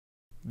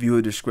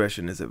Viewer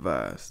discretion is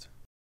advised.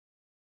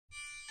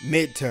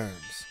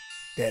 Midterms.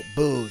 That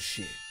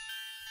bullshit.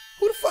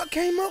 Who the fuck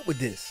came up with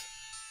this?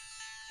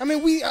 I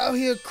mean, we out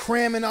here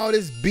cramming all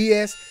this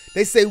BS.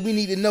 They say we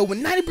need to know, but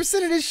 90%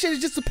 of this shit is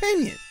just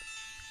opinion.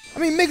 I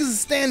mean, niggas is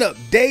stand up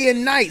day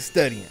and night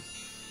studying.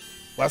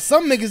 While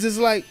some niggas is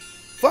like,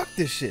 fuck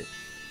this shit.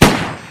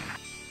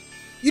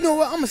 You know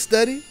what? I'ma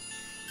study.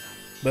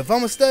 But if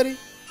I'ma study,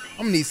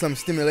 I'ma need something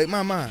to stimulate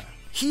my mind.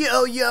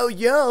 Yo, yo,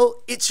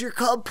 yo, it's your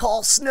cub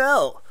Paul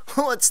Snow.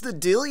 What's the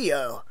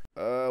dealio?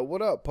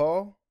 What up,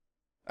 Paul?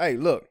 Hey,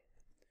 look.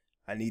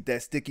 I need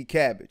that sticky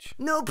cabbage.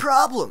 No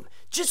problem.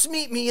 Just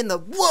meet me in the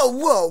whoa,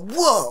 whoa,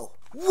 whoa,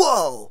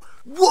 whoa,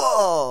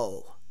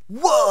 whoa,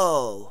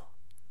 whoa,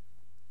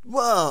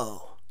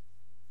 whoa,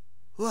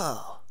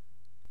 whoa.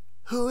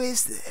 Who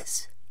is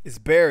this? It's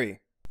Barry.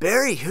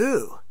 Barry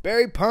who?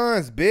 Barry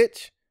Pons,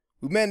 bitch.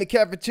 We met in the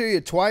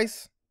cafeteria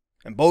twice,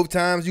 and both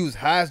times you was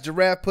high as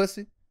giraffe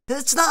pussy.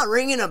 It's not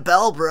ringing a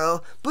bell,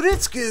 bro, but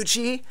it's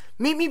Gucci.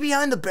 Meet me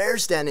behind the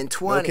Bear's Den in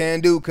 20. No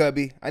can do,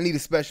 cubby. I need a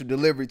special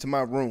delivery to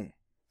my room.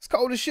 It's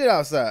cold as shit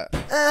outside.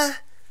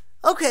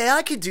 Okay,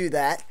 I could do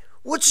that.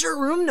 What's your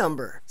room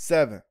number?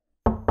 7.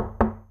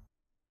 Hold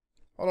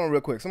on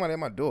real quick. Somebody at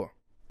my door.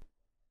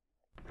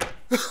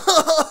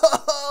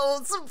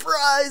 Oh,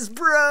 surprise,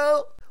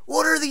 bro.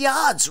 What are the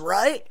odds,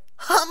 right?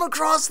 I'm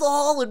across the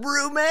hall in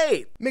room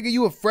 8. Nigga,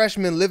 you a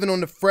freshman living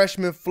on the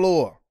freshman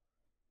floor.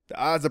 The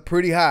odds are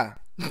pretty high.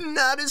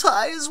 Not as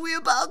high as we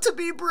about to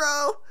be,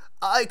 bro.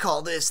 I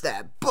call this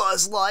that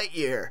Buzz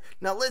Lightyear.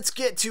 Now let's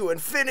get to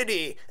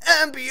infinity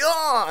and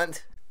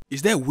beyond.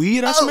 Is that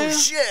weed I smell? Oh,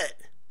 shit.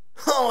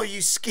 Oh,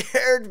 you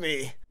scared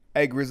me.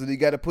 Hey, Grizzly, you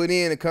gotta put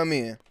in to come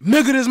in.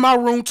 Nigga, this my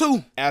room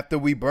too. After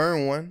we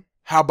burn one.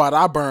 How about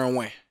I burn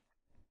one?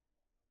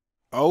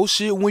 Oh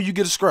shit, when you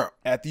get a scrap?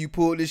 After you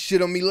pulled this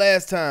shit on me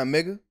last time,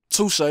 nigga.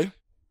 Touche.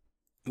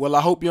 Well,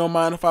 I hope you don't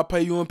mind if I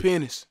pay you in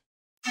pennies.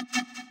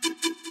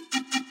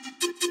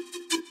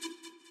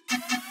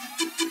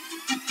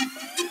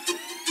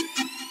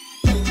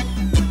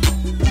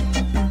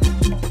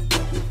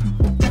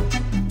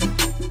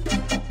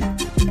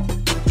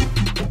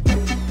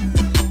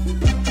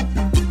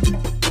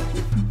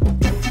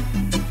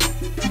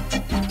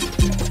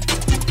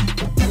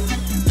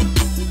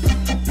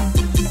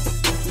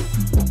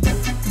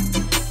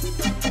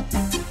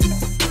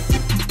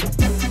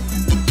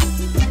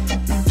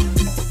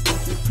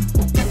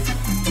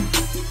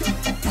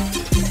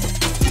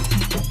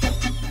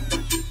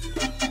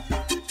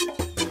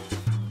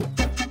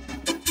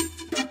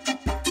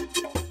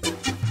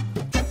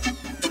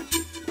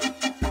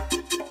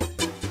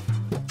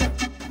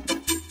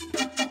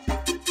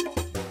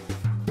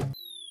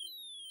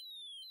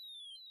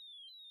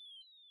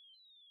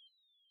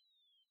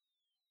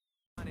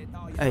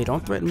 Hey,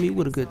 don't threaten me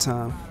with a good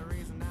time.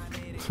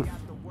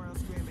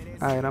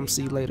 Alright, I'm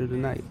see you later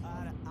tonight.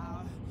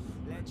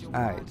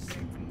 Alright.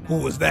 Who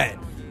was that?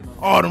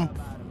 Autumn?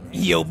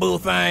 Yo, boo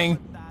thing?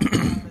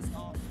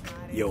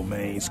 Yo,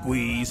 man,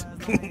 squeeze.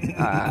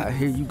 Here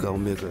you go,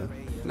 nigga.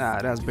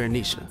 Nah, that's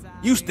Bernicia.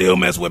 You still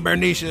mess with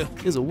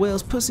Bernicia? Is a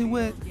whale's pussy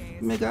wet?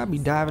 Nigga, I be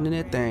diving in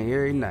that thing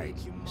every night.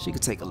 She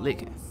could take a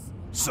licking.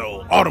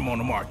 So, Autumn on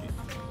the market.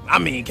 I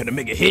mean, can a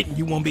nigga hit and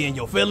you won't be in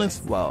your feelings?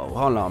 Whoa,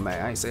 hold on,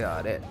 man. I ain't say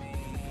all that.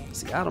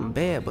 See, Autumn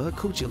bad, but her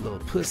coochie a little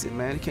pussy,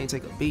 man. It can't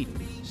take a beating.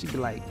 She be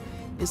like,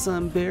 it's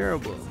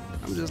unbearable.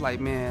 I'm just like,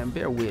 man,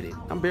 bear with it.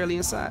 I'm barely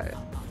inside.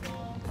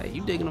 Hey,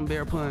 you digging them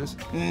bear puns?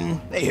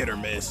 They hit or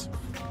miss.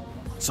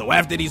 So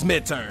after these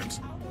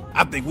midterms,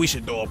 I think we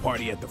should throw a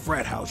party at the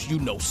frat house. You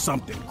know,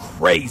 something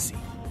crazy.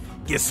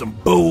 Get some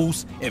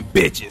booze and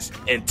bitches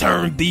and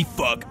turn the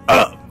fuck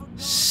up.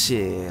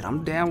 Shit,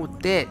 I'm down with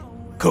that.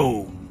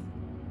 Cool.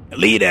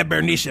 Leave that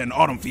Bernicia and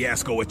Autumn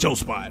fiasco at your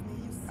spot.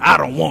 I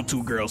don't want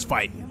two girls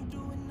fighting,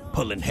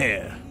 pulling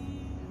hair,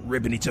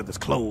 ripping each other's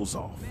clothes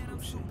off,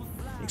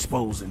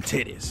 exposing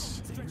titties,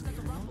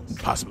 and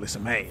possibly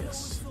some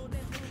ass.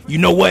 You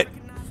know what?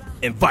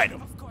 Invite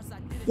them.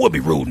 Would be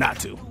rude not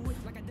to.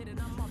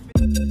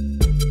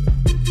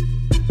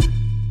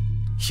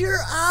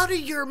 You're out of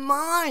your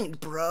mind,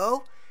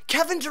 bro.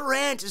 Kevin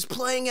Durant is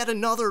playing at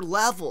another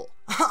level.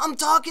 I'm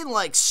talking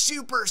like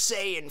Super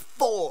Saiyan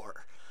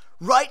 4.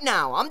 Right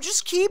now, I'm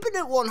just keeping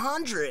it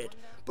 100.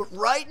 But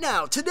right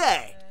now,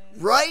 today,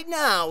 right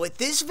now, at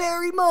this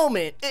very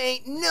moment,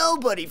 ain't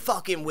nobody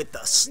fucking with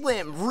the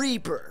Slim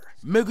Reaper.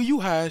 Nigga, you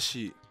high as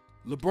shit.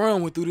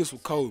 LeBron went through this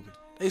with Kobe.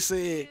 They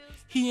said,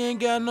 he ain't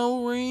got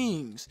no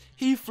rings.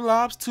 He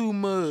flops too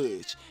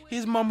much.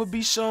 His mama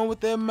be showing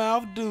what that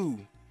mouth do.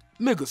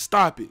 Nigga,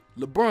 stop it.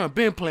 LeBron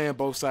been playing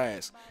both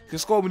sides. Can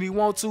score when he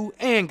want to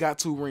and got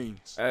 2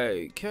 rings.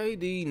 Hey,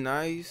 KD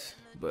nice,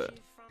 but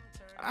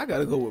I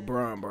gotta go with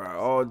Bron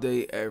all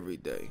day, every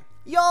day.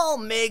 Y'all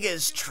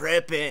niggas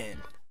tripping.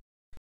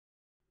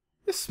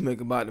 This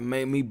nigga about to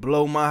make me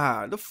blow my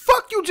high. The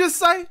fuck you just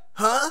say?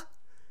 Huh?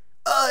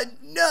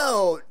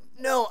 No,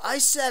 I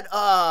said,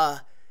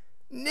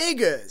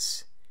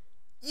 niggas.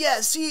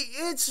 Yeah, see,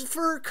 it's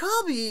for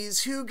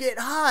cubbies who get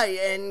high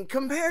and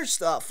compare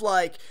stuff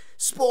like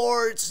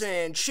sports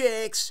and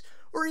chicks,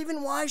 or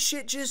even why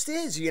shit just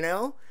is, you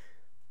know?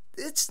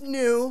 It's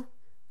new.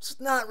 It's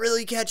not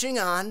really catching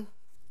on.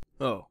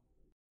 Oh.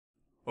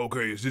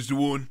 Okay, is this the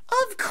one?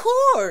 Of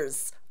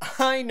course!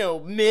 I know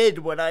mid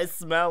when I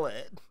smell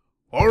it.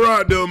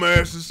 Alright,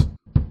 dumbasses.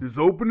 Just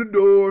open the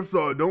door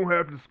so I don't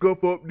have to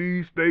scuff up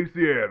these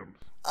Stacey Adams.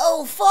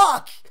 Oh,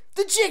 fuck!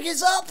 The jig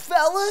is up,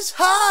 fellas!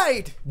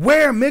 Hide!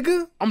 Where,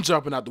 nigga? I'm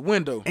jumping out the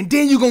window. And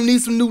then you gonna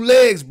need some new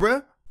legs,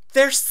 bruh.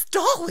 They're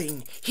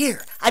stalling!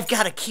 Here, I've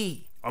got a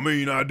key. I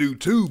mean, I do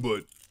too,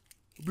 but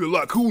it'd be a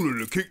lot cooler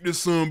to kick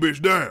this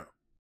sumbitch down.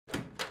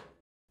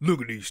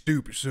 Look at these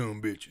stupid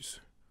sumbitches.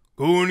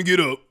 Go on and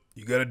get up.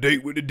 You got a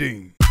date with the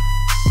dean.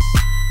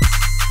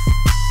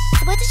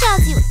 So what did y'all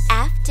do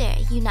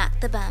after you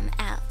knocked the bum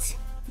out?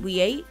 We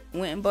ate,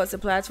 went and bought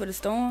supplies for the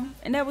storm,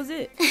 and that was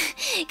it.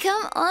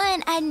 Come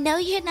on, I know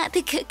you're not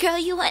the good girl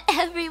you want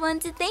everyone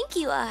to think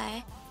you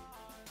are.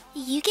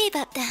 You gave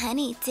up the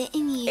honey,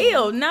 didn't you?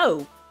 Ew,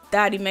 no.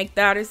 Dottie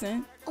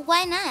McDotterson.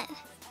 Why not?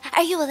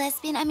 Are you a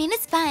lesbian? I mean,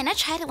 it's fine. I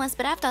tried it once,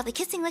 but after all the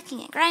kissing, licking,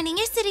 and grinding,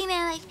 you're sitting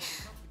there like,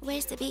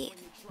 where's the beef?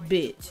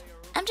 Bitch.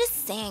 I'm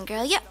just saying,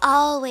 girl, you're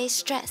always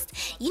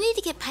stressed. You need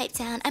to get piped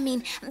down. I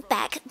mean,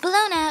 back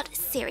blown out,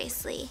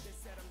 seriously.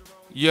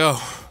 Yo,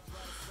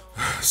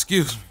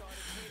 excuse me.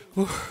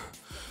 Whew.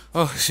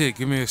 Oh shit,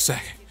 give me a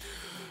second.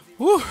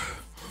 Whew.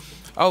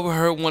 I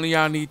overheard one of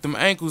y'all need them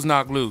ankles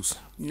knocked loose.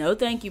 No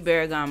thank you,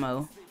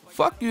 Bergamo.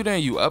 Fuck you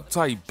then, you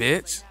uptight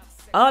bitch.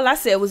 All I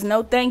said was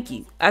no thank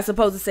you. I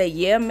supposed to say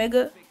yeah,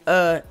 nigga?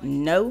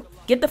 No.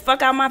 Get the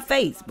fuck out my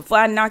face before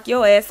I knock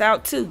your ass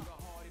out too.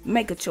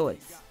 Make a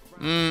choice.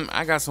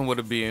 I got somewhere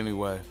to be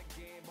anyway.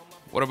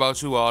 What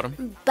about you,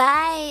 Autumn?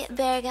 Bye,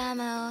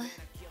 Bergamo.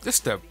 This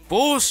that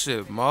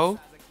bullshit, Mo.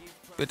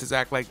 Bitches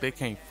act like they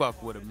can't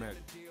fuck with a nigga.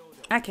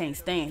 I can't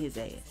stand his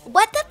ass.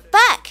 What the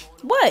fuck?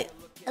 What?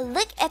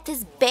 Look at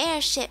this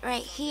bear shit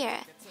right here.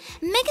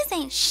 Niggas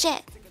ain't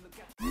shit.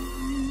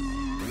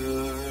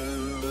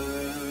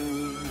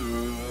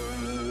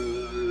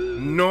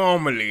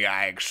 Normally,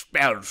 I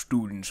expel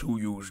students who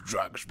use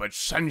drugs, but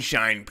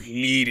Sunshine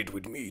pleaded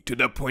with me to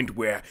the point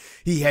where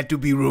he had to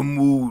be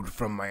removed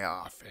from my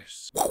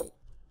office.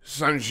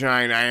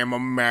 Sunshine, I am a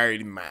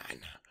married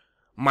man.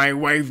 My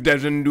wife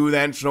doesn't do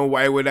that, so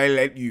why would I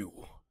let you?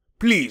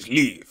 Please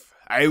leave.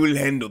 I will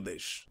handle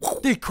this.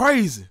 They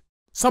crazy.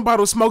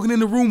 Somebody was smoking in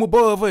the room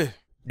above her.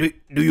 Do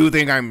you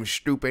think I'm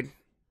stupid?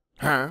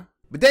 Huh?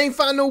 But they ain't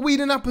find no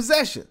weed in our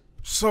possession.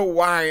 So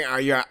why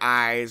are your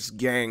eyes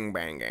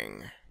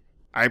gangbanging?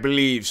 I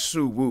believe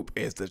soo-whoop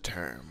is the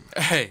term.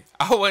 Hey,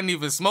 I wasn't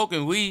even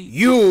smoking weed.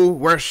 You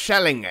were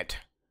selling it.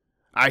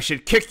 I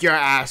should kick your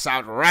ass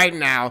out right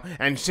now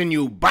and send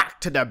you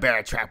back to the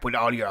bear trap with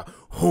all your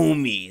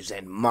homies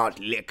and malt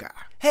liquor.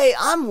 Hey,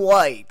 I'm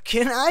white.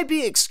 Can I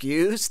be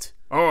excused?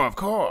 Oh, of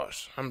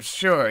course. I'm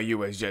sure you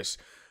was just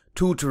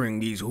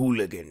tutoring these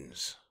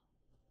hooligans.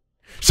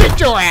 Sit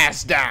your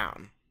ass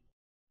down.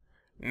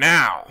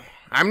 Now,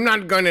 I'm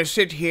not gonna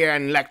sit here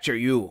and lecture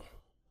you.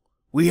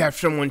 We have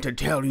someone to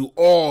tell you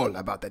all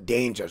about the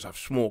dangers of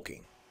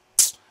smoking.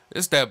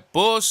 It's that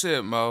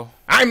bullshit, Mo.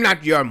 I'm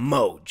not your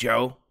Mo,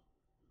 Joe.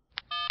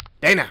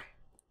 Dana,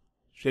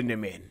 send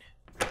him in.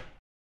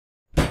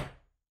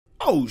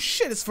 Oh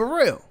shit, it's for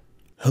real.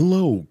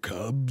 Hello,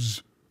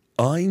 Cubs.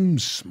 I'm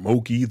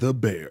Smokey the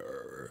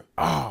Bear.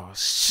 Oh,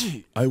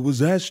 shit. I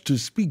was asked to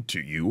speak to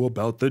you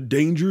about the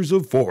dangers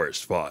of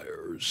forest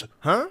fires.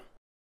 Huh?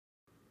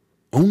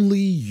 Only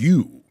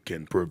you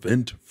can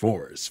prevent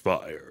forest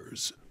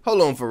fires.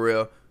 Hold on, for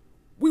real.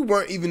 We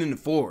weren't even in the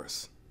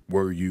forest.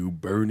 Were you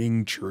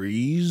burning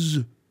trees?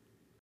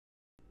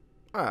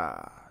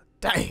 Ah,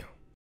 damn.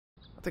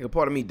 I think a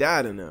part of me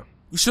died in there.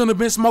 We shouldn't have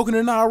been smoking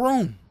in our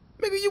room.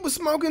 Maybe you was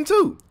smoking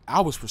too. I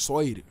was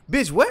persuaded.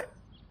 Bitch, what?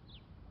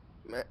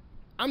 Man,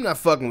 I'm not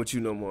fucking with you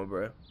no more,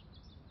 bro.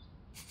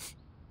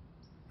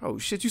 Oh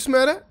shit, you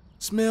smell that?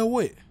 Smell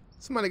what?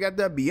 Somebody got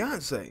that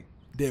Beyonce.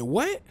 That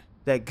what?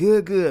 That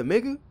good,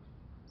 nigga.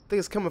 I think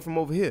it's coming from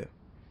over here.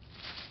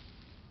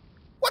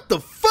 What the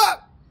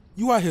fuck?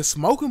 You out here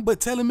smoking but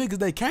telling niggas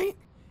they can't?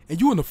 And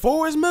you in the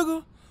forest,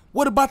 nigga?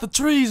 What about the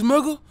trees,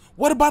 nigga?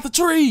 What about the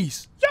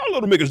trees? Y'all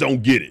little niggas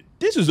don't get it.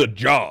 This is a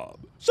job.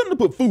 Something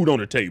to put food on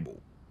the table.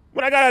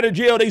 When I got out of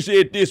jail, they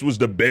said this was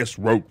the best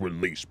rope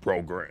release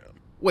program.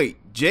 Wait,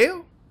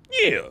 jail?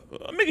 Yeah,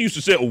 a nigga used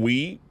to sell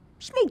weed.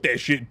 Smoke that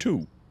shit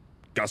too.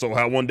 Got so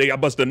high one day I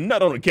busted a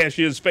nut on the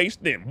cashier's face,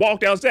 then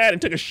walked outside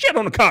and took a shit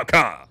on the cop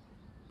car.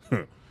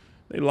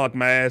 They locked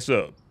my ass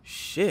up.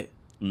 Shit.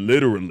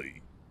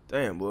 Literally.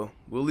 Damn, well,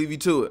 we'll leave you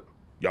to it.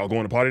 Y'all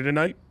going to party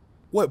tonight?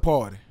 What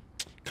party?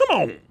 Come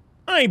on.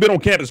 I ain't been on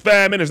campus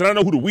 5 minutes and I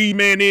know who the weed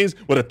man is,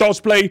 where the thoughts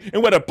play,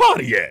 and where the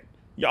party at.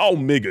 Y'all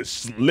niggas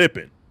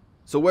slipping.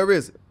 So where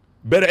is it?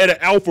 Better at an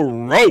Alpha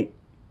Row.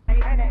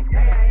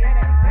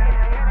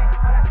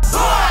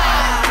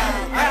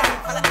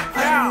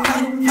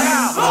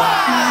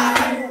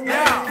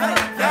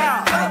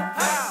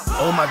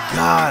 Oh my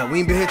God, we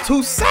ain't been here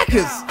 2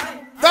 seconds.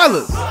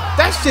 Fellas,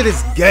 that shit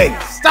is gay.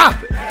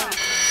 Stop it.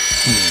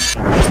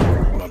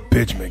 My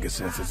bitch nigga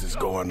senses is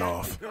going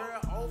off.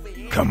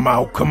 Come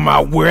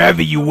out,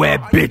 wherever you at,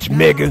 bitch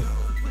nigga.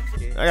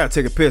 I gotta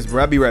take a piss,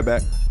 bro. I'll be right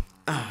back.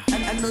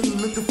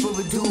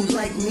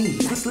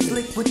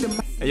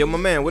 Hey, yo, my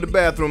man, where the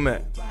bathroom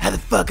at? How the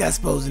fuck I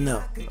supposed to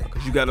know?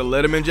 Cause you got a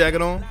Letterman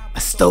jacket on? I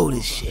stole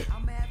this shit.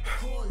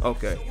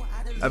 Okay.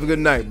 Have a good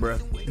night, bro.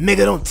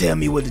 Nigga, don't tell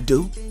me what to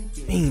do.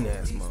 Mean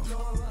ass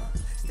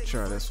motherfucker.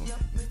 Try this one.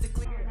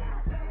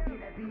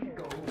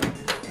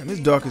 Man, this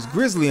dark is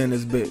grizzly in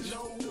this bitch.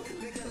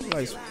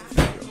 Nice.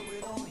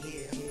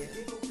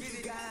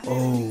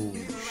 Oh,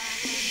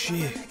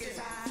 shit.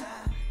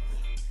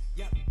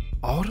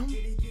 Autumn?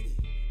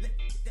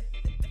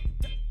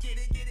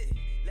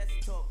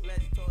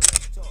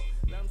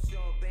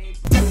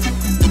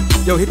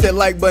 Yo, hit that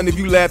like button if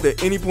you laughed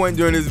at any point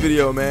during this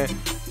video, man.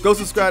 Go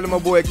subscribe to my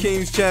boy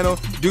King's channel.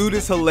 Dude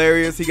is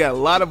hilarious. He got a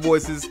lot of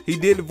voices. He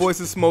did the voice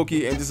of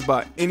Smokey and just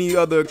about any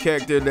other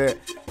character that,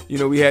 you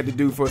know, we had to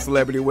do for a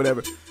celebrity or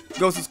whatever.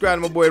 Go subscribe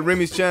to my boy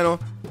Remy's channel.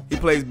 He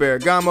plays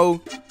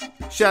Bearhouse.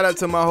 Shout out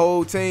to my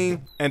whole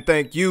team, and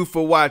thank you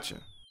for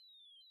watching.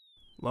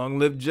 Long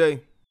live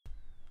Jay.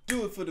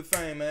 Do it for the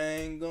fame, I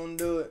ain't gonna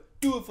do it.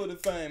 Do it for the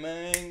fame,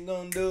 I ain't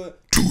gonna do it.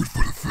 Do it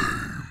for the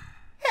fame.